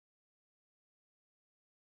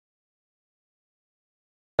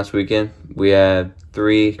Last weekend, we had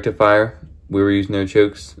 3 to fire. We were using no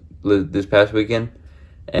chokes this past weekend.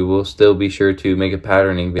 And we will still be sure to make a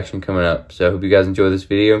patterning action coming up. So I hope you guys enjoy this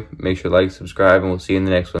video. Make sure to like, subscribe, and we'll see you in the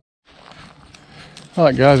next one. All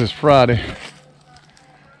right, guys, it's Friday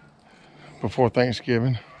before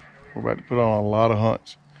Thanksgiving. We're about to put on a lot of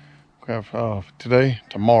hunts. We have today,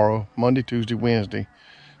 tomorrow, Monday, Tuesday, Wednesday,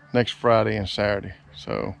 next Friday, and Saturday.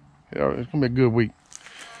 So it's gonna be a good week.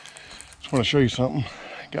 Just want to show you something.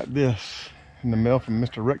 Got this in the mail from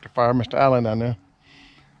Mr. Rectifier, Mr. Allen down there.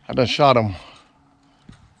 I done shot him.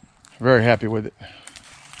 Very happy with it.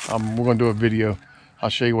 We're gonna do a video. I'll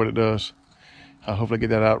show you what it does. I'll hopefully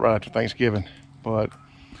get that out right after Thanksgiving. But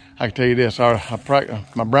I can tell you this, I practice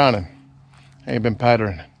my Browning. Ain't been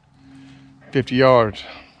patterning. 50 yards,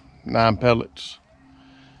 9 pellets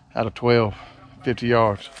out of 12, 50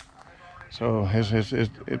 yards. So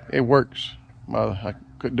it works. I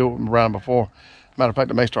couldn't do it with my Browning before. Matter of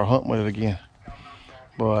fact, I may start hunting with it again.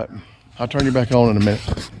 But I'll turn you back on in a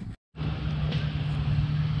minute.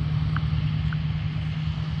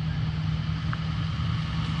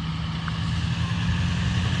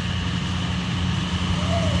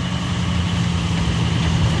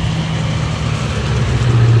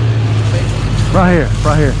 Right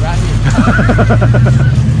here.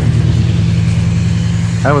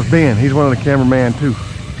 That was Ben. He's one of the cameraman too.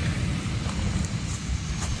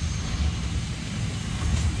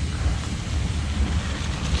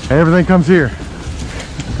 Everything comes here.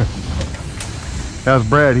 That was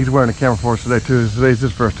Brad. He's wearing a camera for us today too. Today's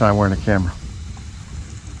his first time wearing a camera.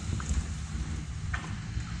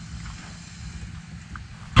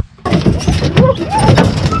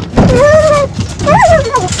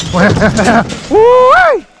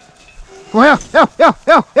 Well,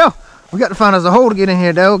 yo. We got to find us a hole to get in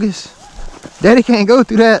here, doggies. Daddy can't go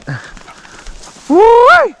through that.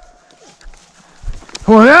 Woo-wee!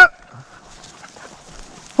 Pull it up.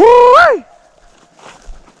 Woo-wee!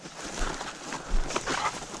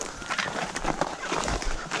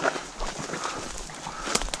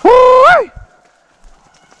 Woo-wee!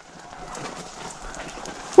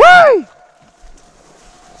 Woo!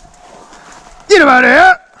 Get him out of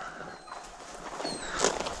here!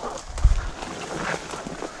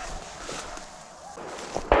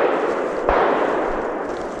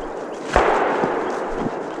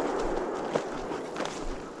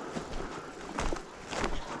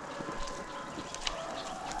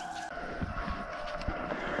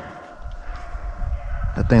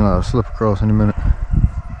 That thing will slip across in a minute.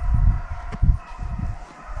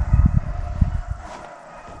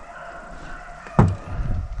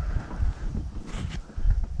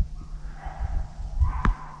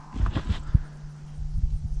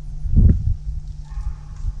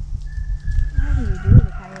 What do you do with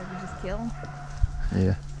a coyote? You just kill them?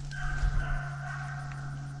 Yeah.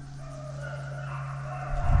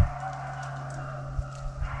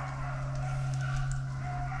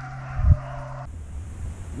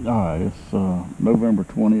 Alright, it's November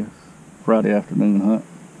 20th, Friday afternoon hunt.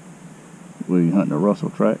 We're hunting the Russell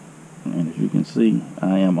track, and as you can see,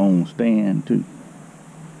 I am on stand 2.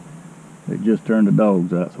 They just turned the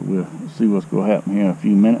dogs out, so we'll see what's going to happen here in a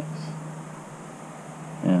few minutes.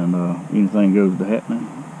 And anything goes to happening,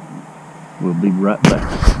 we'll be right back.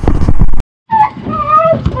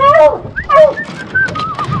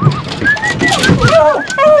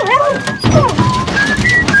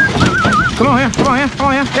 Come on here.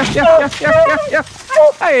 Yeah.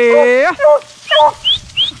 Hey.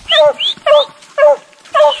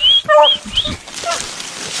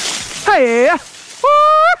 Hey.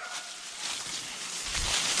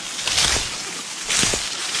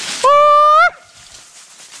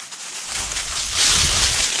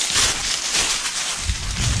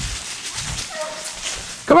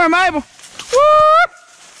 Come here, Mabel.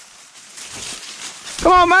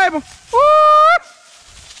 Come on, Mabel.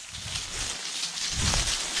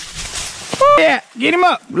 Yeah, get him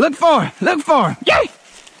up. Look for him. Yay!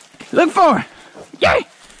 Look for him. Yay!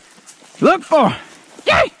 Look for him.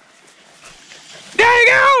 Yay! There he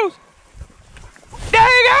goes!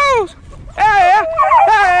 Hey!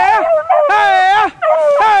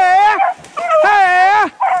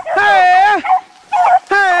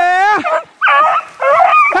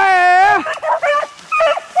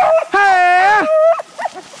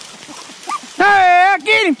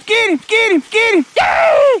 Get him!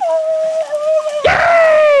 Yay! Yay!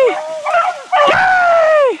 Yay!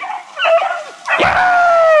 Yay!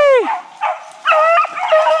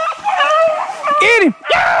 Get him!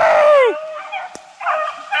 Yay!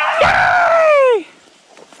 Yay!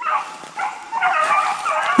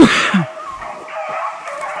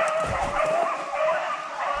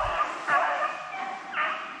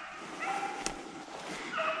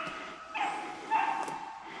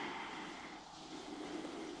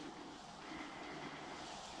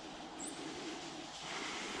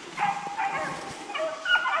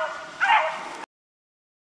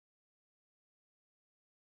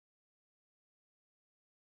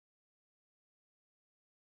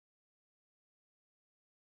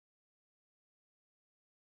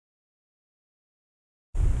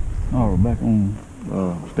 Oh, we're back on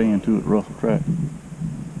stand 2 at Russell Track.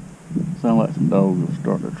 Sound like some dogs are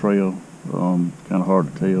starting to trail. Kind of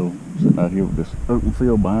hard to tell sitting out here with this open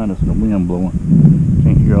field behind us and the wind blowing.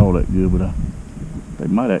 Can't hear all that good, but they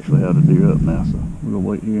might actually have the deer up now, so we'll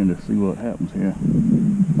wait here and to see what happens here.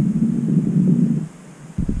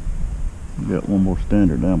 We got one more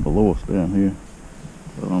stander down below us down here.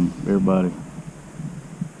 Everybody,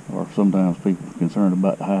 or sometimes people concerned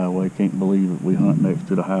about the highway, can't believe that we hunt next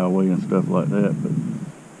to the highway and stuff like that, but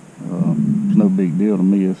it's no big deal to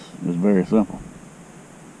me. It's very simple.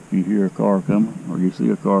 If you hear a car coming or you see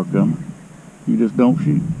a car coming, you just don't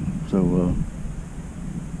shoot. So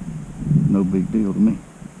no big deal to me.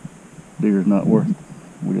 Deer's not worth it.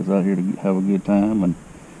 We're just out here to have a good time, and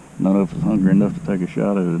none of us is hungry enough to take a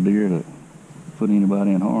shot at a deer that put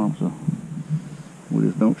anybody in harm, so we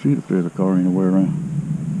just don't shoot if there's a car anywhere around.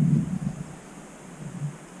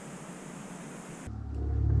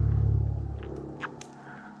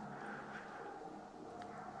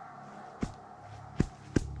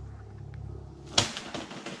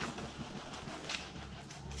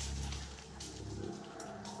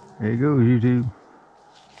 There you go, YouTube.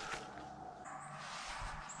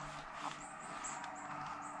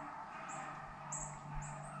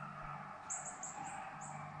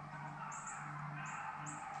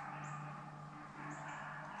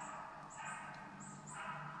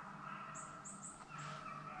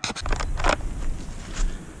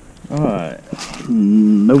 Alright,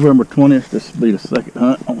 November 20th, this will be the second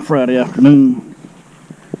hunt on Friday afternoon.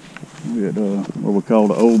 We're at what we call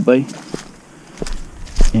the Old Bay.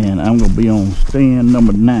 And I'm going to be on stand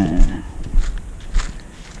number 9.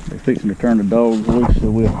 They're fixing to turn the dogs loose, so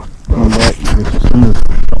we'll come back just as soon as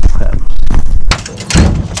something happens.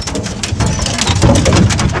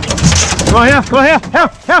 Come on here, come on here,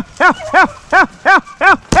 help, help, help, help, help, help,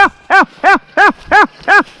 help, help, help, help, help, help,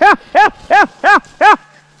 help, help, help, help, help, help.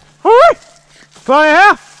 Hoo-wee! Come on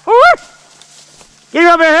here, hoo-wee! Get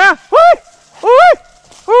up in here, hoo-wee! Hoo-wee!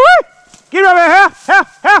 Hoo-wee! Get up in here, help, help,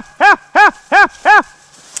 help, help, help, help.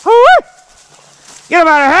 Hoo-wee! Get him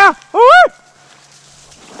out of here! Hoo-wee!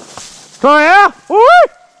 Come on here! Hoo-wee!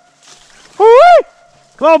 Hoo-wee!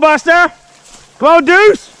 Come on, Buster! Come on,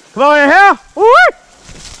 Deuce! Come on in here! Hoo-wee!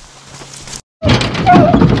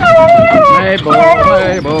 Mabel,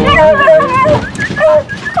 Mabel.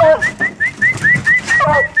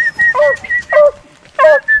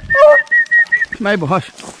 Mabel, hush.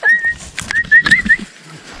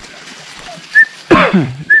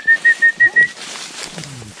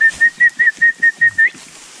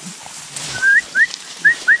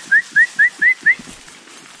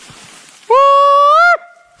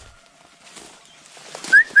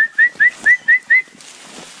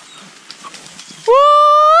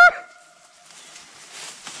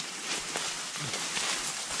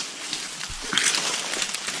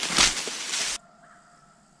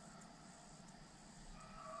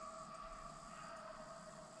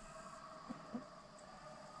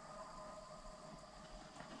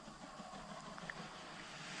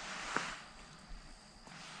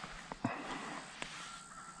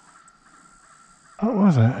 What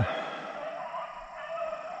was that?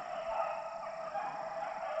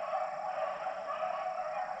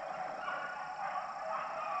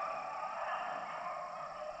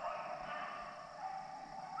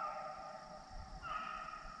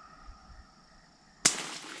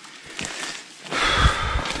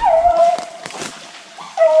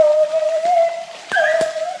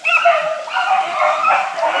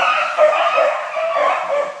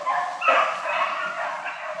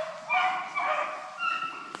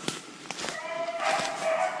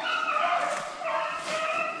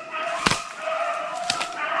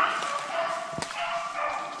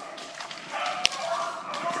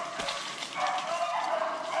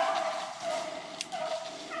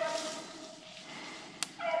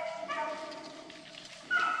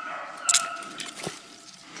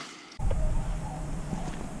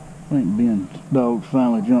 I think Ben's dogs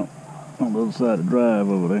finally jumped on the other side of the drive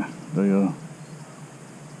over there. They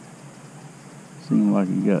seem like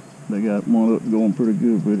they got one up going pretty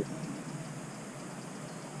good with it.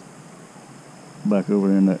 Back over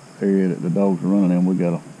there in that area that the dogs are running in, we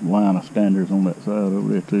got a line of standers on that side over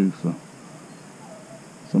there too, so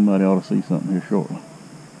somebody ought to see something here shortly.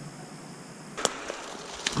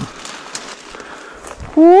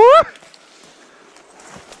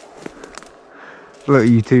 Look,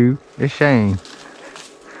 you two, it's Shane.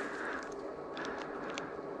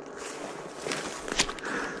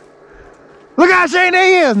 Look how Shane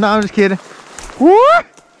he is! No, I'm just kidding. What?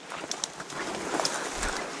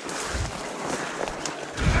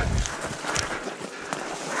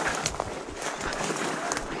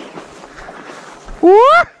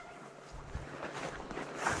 What?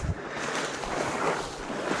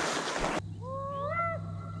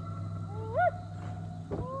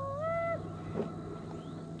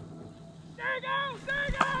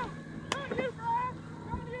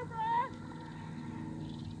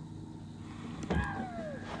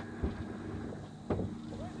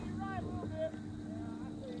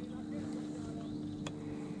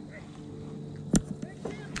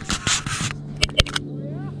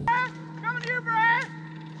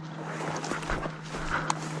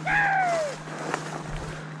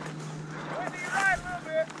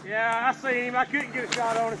 Yeah, I seen him. I couldn't get a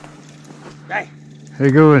shot on him. Dang.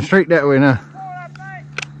 They're going straight that way now.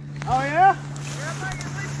 Oh, yeah?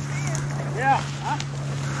 Yeah.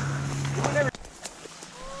 There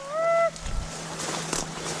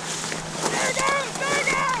he goes! There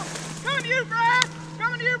he goes! Coming to you, Brad!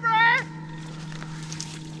 Coming to you, Brad!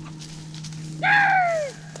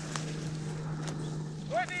 Yay!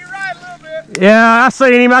 Went to your right a little bit. Yeah, I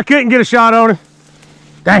seen him. I couldn't get a shot on him.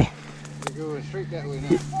 Dang. They're going straight that way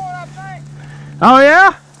now. Oh,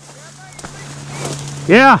 yeah?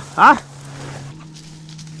 Yeah,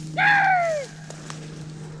 Yay!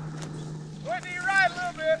 Went to your right a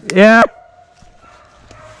little bit. yeah.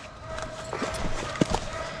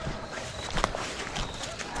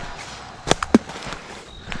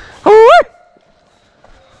 Ooh-wee.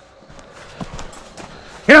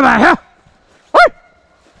 Get up out here. Woo.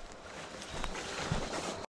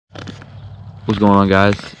 What's going on,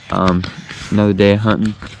 guys? Another day of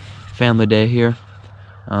hunting, family day here.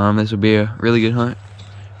 This will be a really good hunt.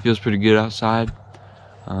 Feels pretty good outside.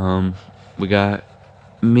 We got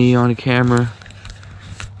me on the camera,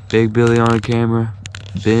 Big Billy on the camera,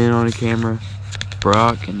 Ben on the camera,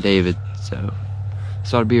 Brock and David. So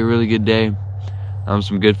this ought to be a really good day.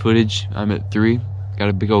 Some good footage. I'm at 3. Got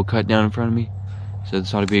a big old cut down in front of me. So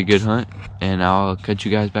this ought to be a good hunt. And I'll cut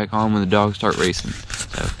you guys back on when the dogs start racing.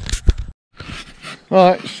 So.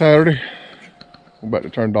 All right, Saturday. We're about to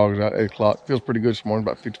turn dogs out at 8 o'clock. Feels pretty good this morning,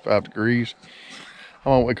 about 55 degrees.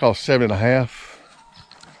 I'm on what we call 7.5.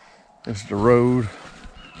 This is the road.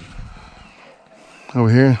 Over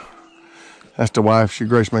here, that's the wife. She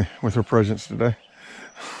graced me with her presence today.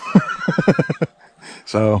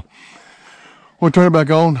 So, we'll turn it back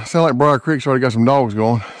on. Sound like Briar Creek's already got some dogs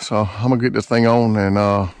going. So, I'm gonna get this thing on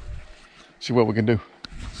and see what we can do.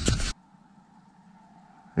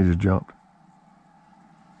 He just jumped.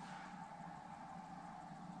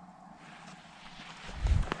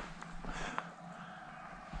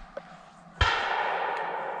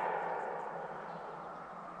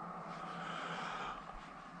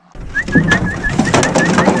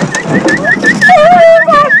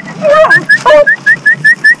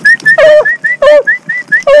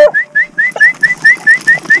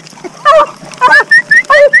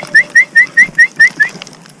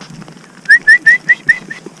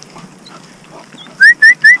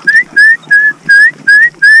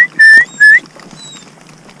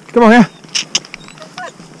 Come on here.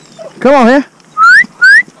 Come on here.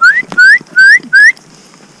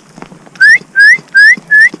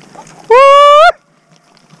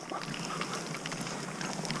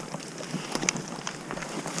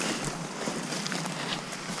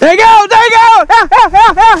 There you go, there you go!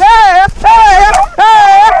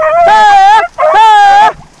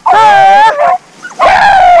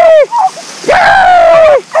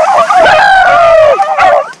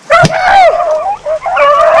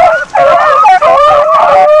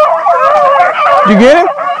 Did you get it?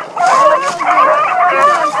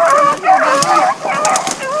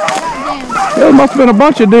 There must have been a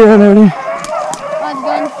bunch of deer in there. My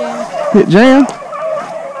gun's jammed. Get jammed?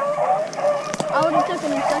 I would have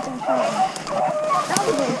taken a second shot. That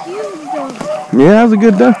was a huge jump. Yeah, that was a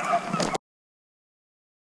good day.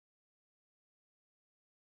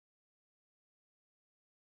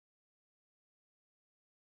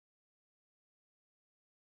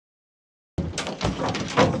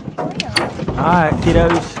 Alright,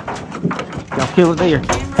 kiddos. Y'all kill it there.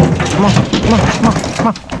 Come on, come on, come on, come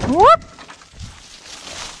on. Whoop!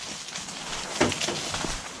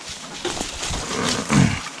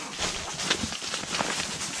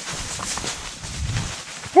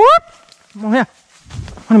 Whoop! Come on here.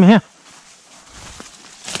 Come on here.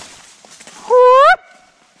 Whoop!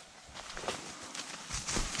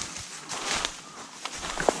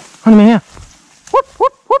 Come on here. Whoop,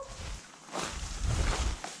 whoop, whoop.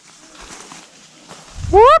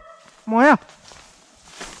 Whoop! Come on here.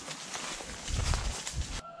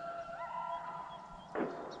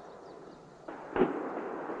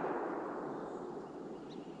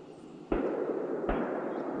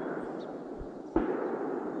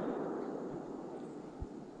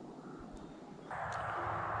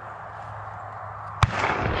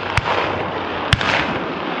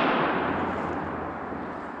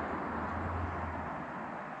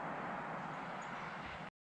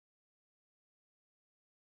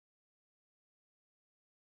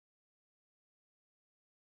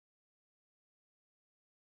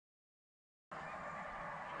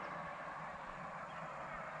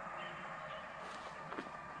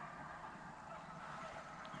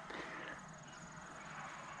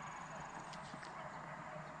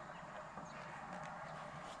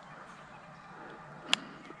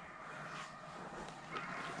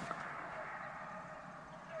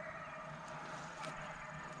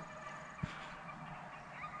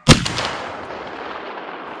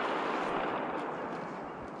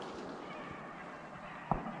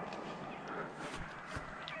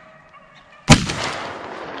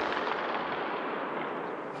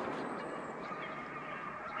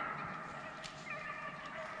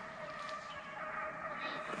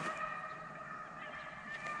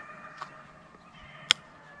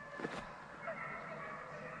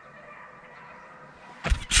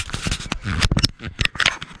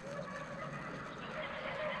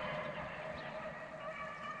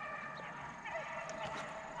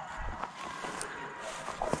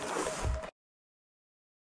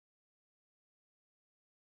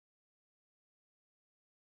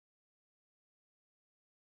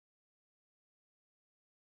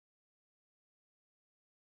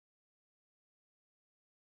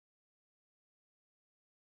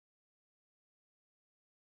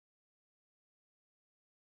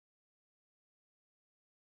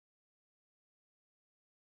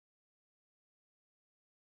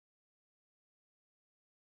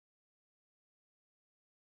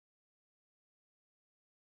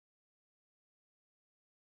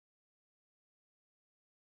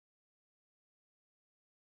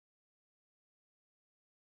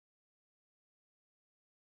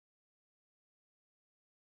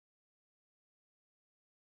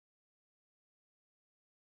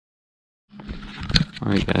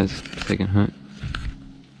 Alright guys, second hunt.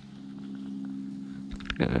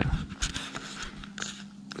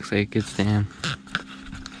 Looks like a good stand.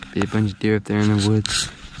 Be a bunch of deer up there in the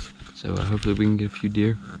woods. So hopefully we can get a few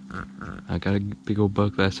deer. I got a big old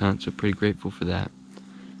buck last hunt, so pretty grateful for that.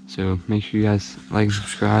 So make sure you guys like and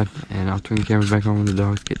subscribe, and I'll turn the camera back on when the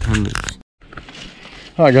dogs get turned loose.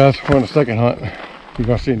 Alright guys, we're on the second hunt. You're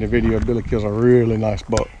gonna see in the video Billy kills a really nice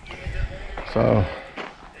buck. So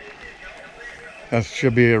that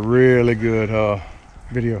should be a really good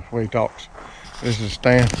video where he talks. This is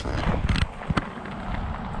Stan.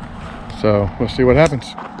 So we'll see what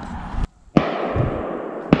happens.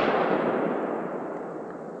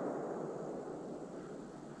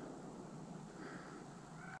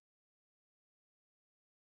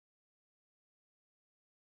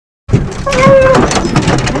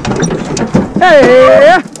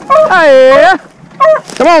 Hey, hey,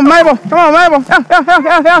 come on, Mabel, come on, Mabel.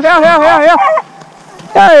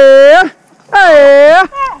 Hey, hey,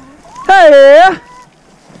 hey.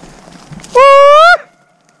 Woo.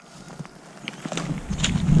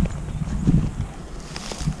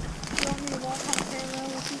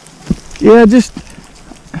 Yeah, just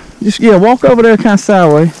yeah, walk over there kind of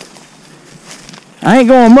sideways. I ain't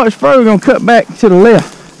going much further, gonna cut back to the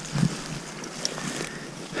left.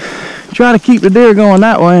 Try to keep the deer going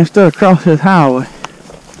that way instead of across this highway.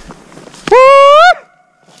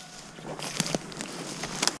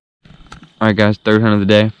 Alright guys, third hunt of the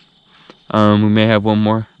day. We may have one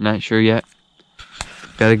more, not sure yet.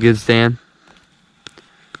 Got a good stand.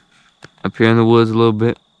 Up here in the woods a little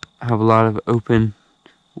bit. Have a lot of open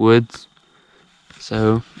woods.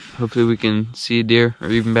 So hopefully we can see a deer, or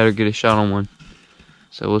even better, get a shot on one.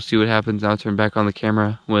 So we'll see what happens. I'll turn back on the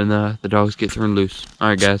camera when the dogs get turned loose.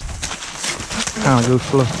 Alright guys. Kind of go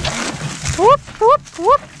slow. Whoop, whoop,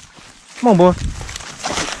 whoop. Come on, boy.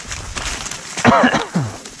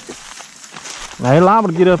 Now, they're liable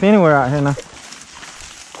to get up anywhere out here now.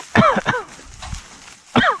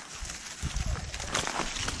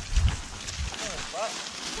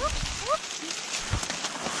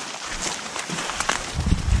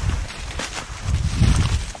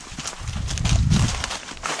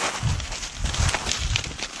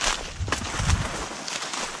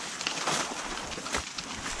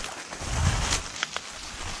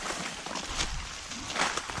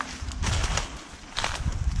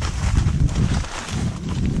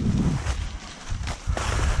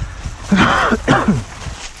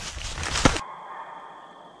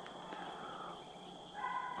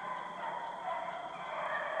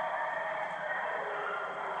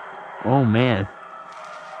 Oh man,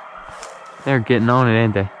 they're getting on it,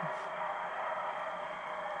 ain't they?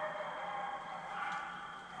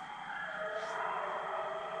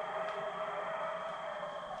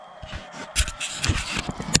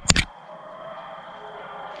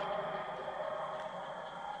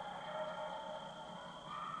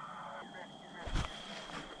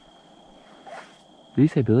 Did you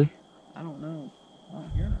say Billy? I don't know. I don't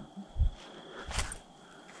hear nothing.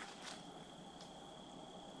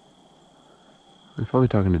 He's probably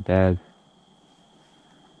talking to Dad.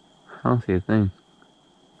 I don't see a thing.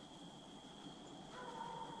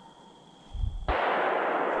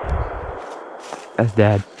 That's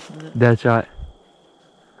Dad. Dad shot.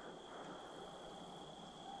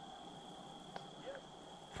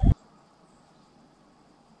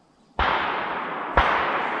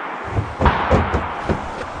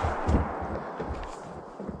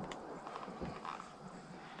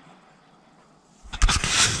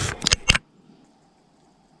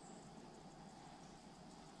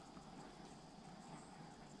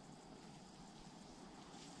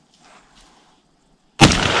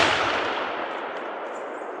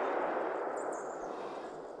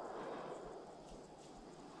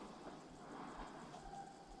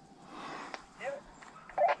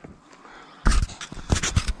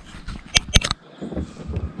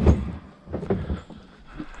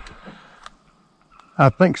 I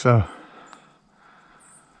think so.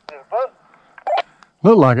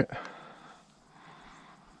 Look like it.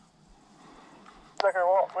 Went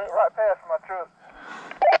right past my truck.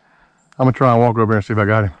 I'm gonna try and walk over there and see if I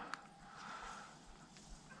got him.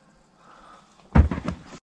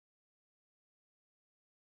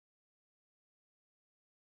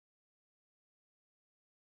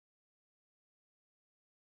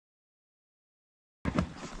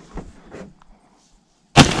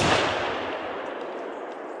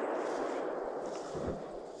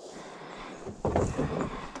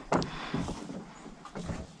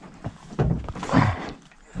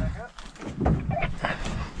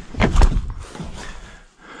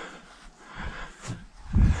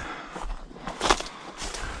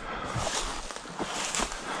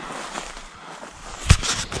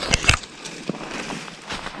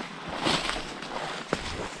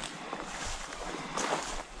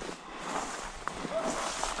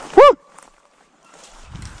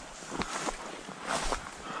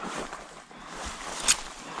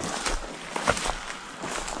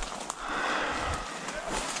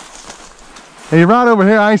 He's right over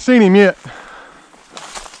here. I ain't seen him yet.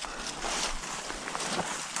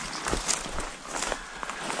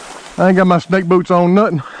 I ain't got my snake boots on,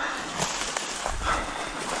 nothing.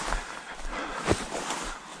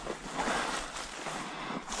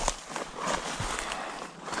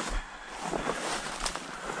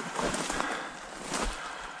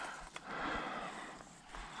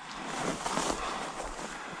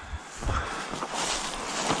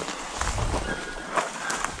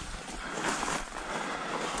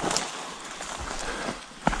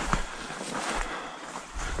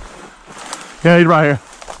 Yeah, he's right here.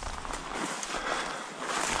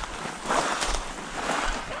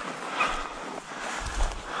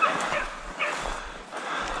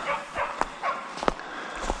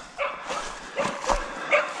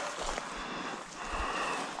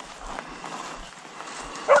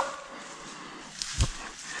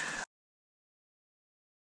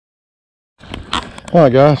 All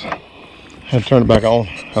right, guys, had to turn it back on.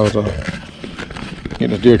 I was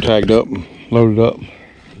getting the deer tagged up and loaded up.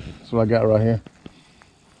 That's what I got right here.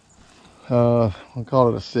 I'll call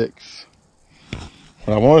it a 6.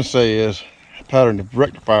 What I want to say is I patterned the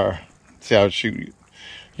rectifier. See how it shoot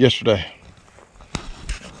yesterday.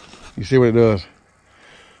 You see what it does?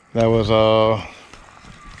 That was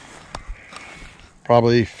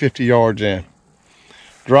probably 50 yards in.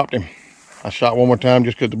 Dropped him. I shot one more time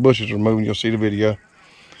just because the bushes were moving. You'll see the video.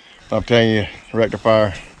 I'm telling you,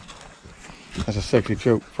 rectifier, that's a sexy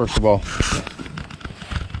choke, first of all.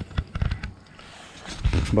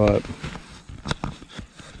 But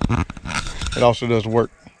it also does work.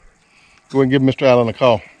 Go ahead and give Mr. Allen a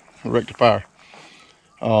call, rectifier.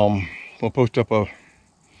 We'll post up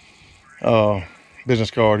a business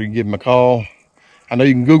card. You can give him a call. I know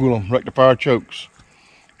you can Google them, rectifier chokes.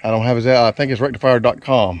 I don't have his, I think it's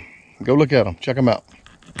rectifier.com. Go look at them, check them out.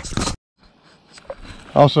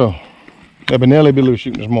 Also, that Benelli Billy was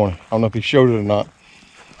shooting this morning. I don't know if he showed it or not.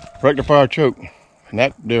 Rectifier choke, and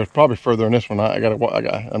that there's probably further in this one. I'm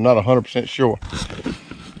not 100% sure.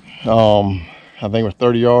 I think it was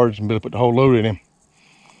 30 yards, and Billy put the whole load in him.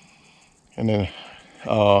 And then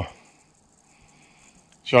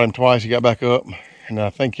shot him twice. He got back up, and I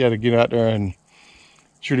think he had to get out there and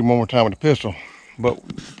shoot him one more time with the pistol. But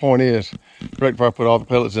the point is, rectifier put all the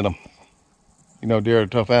pellets in them. You know, deer are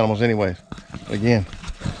tough animals anyways. But again,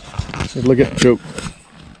 let's look at the choke.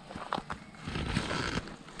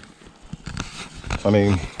 I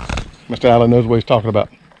mean, Mr. Allen knows what he's talking about.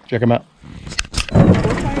 Check him out.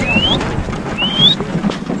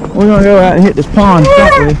 We're gonna go out and hit this pond.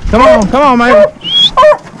 Come on, mate.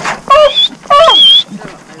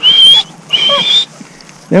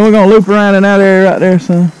 Then we're gonna loop around in that area right there,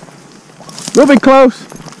 son. We'll be close.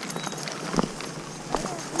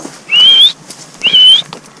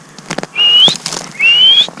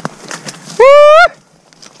 Woo!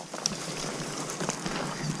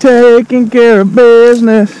 Taking care of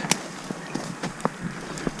business.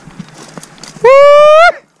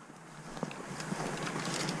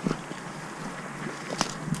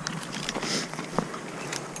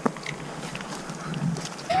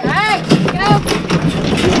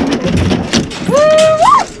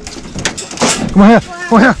 Come on here,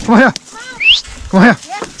 come on here, come on here. Come on here.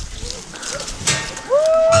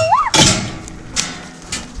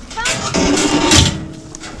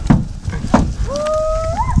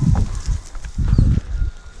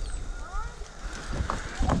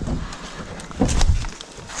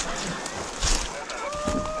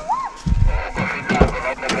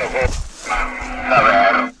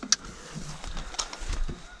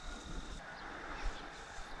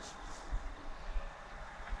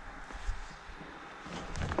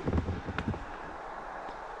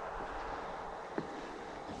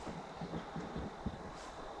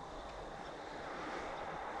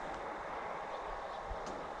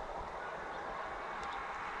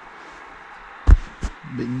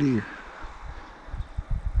 Big deer.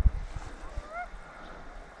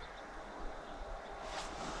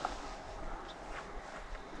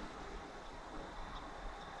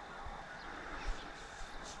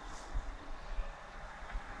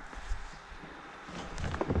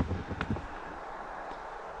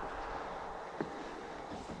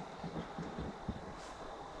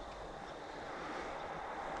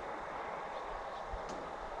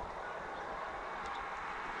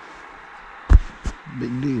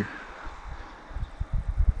 Big deer.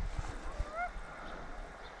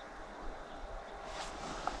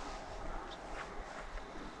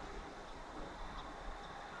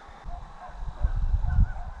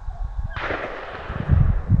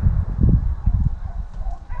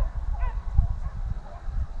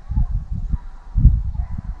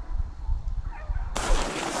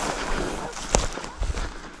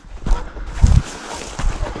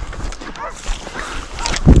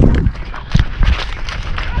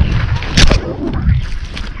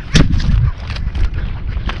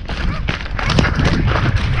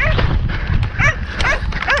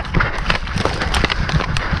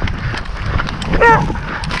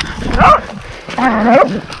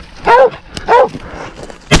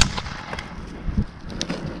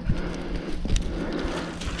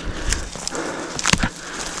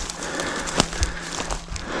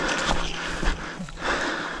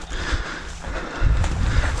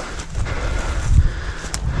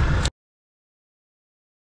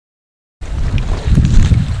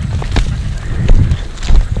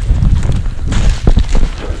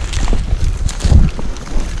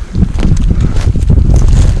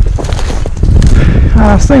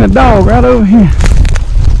 I seen a dog right over here.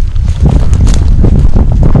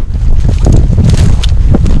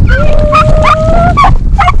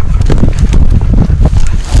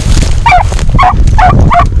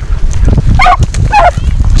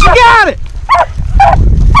 She got it!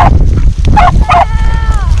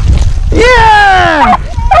 Yeah!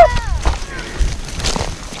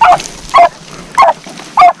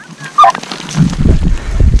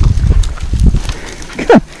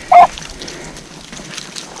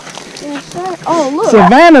 Oh, look.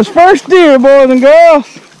 Savannah's first deer, boys and girls.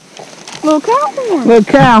 Little cow horn. Little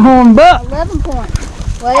cow horn buck. 11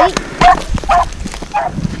 points. Wait.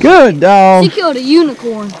 Good dog. She killed a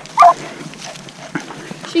unicorn.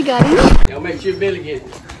 She got him. Y'all make sure Billy gets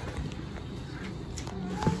it.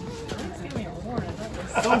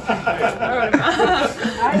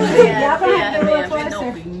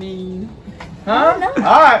 Huh?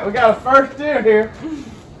 Alright, we got a first deer here.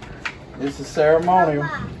 This is ceremonial.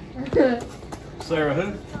 Sarah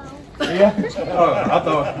who? Yeah. Oh, I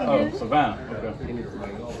thought, oh, Savannah.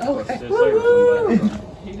 Okay.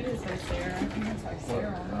 He did say Sarah. I think it's like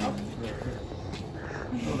Sarah.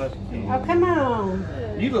 Oh, come on.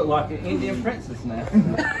 You look like an Indian princess now.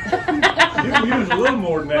 You can use a little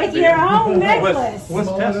more than that. With your own necklace. What's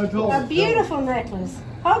testicle? A beautiful necklace.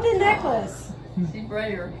 Hold the necklace. She's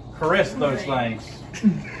braver. Caress those things. No!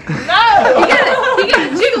 You gotta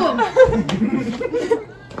jiggle them.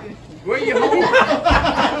 Where you holding?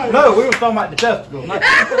 No, we were talking about the testicles. Not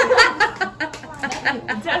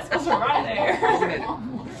The testicles are right there.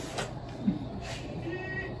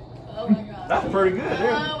 Oh my god. That's pretty good,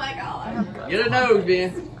 there. Oh my god. Get a nose,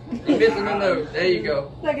 Ben. You missing the nose. There you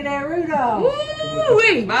go. Look at that Rudolph.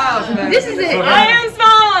 Woo-wee. Smile, man. This is it. I am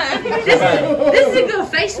smiling. This is a good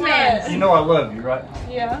face mask. You know I love you, right?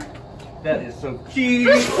 Yeah. That is so cute.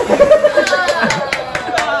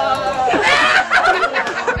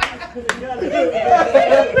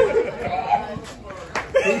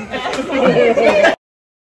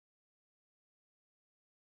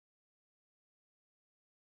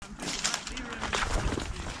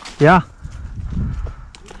 Yeah.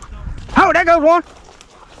 Oh, there goes one.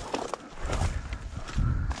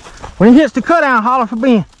 When he hits the cutout, holler for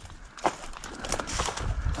Ben.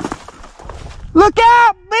 Look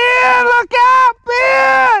out, Ben! Look out,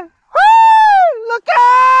 Ben! Woo! Look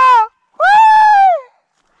out! Woo!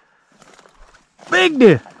 Big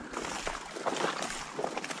deer.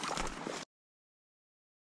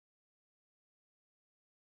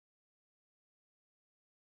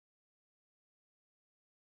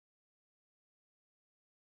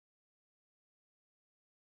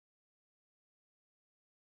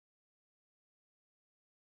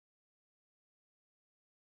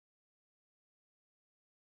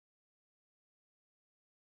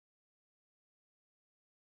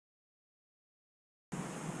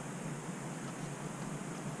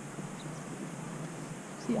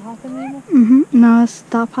 See it hopping anymore? No, it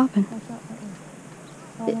stopped hopping.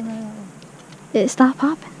 It stopped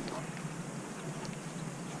hopping.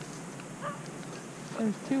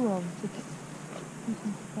 There's two of them.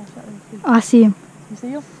 I see him. You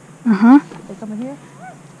see them? Uh-huh. They coming here?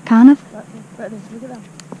 Kind of. Right there. Look at them.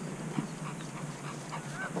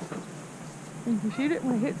 You can shoot it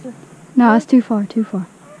when it hits the... No, it's too far, too far.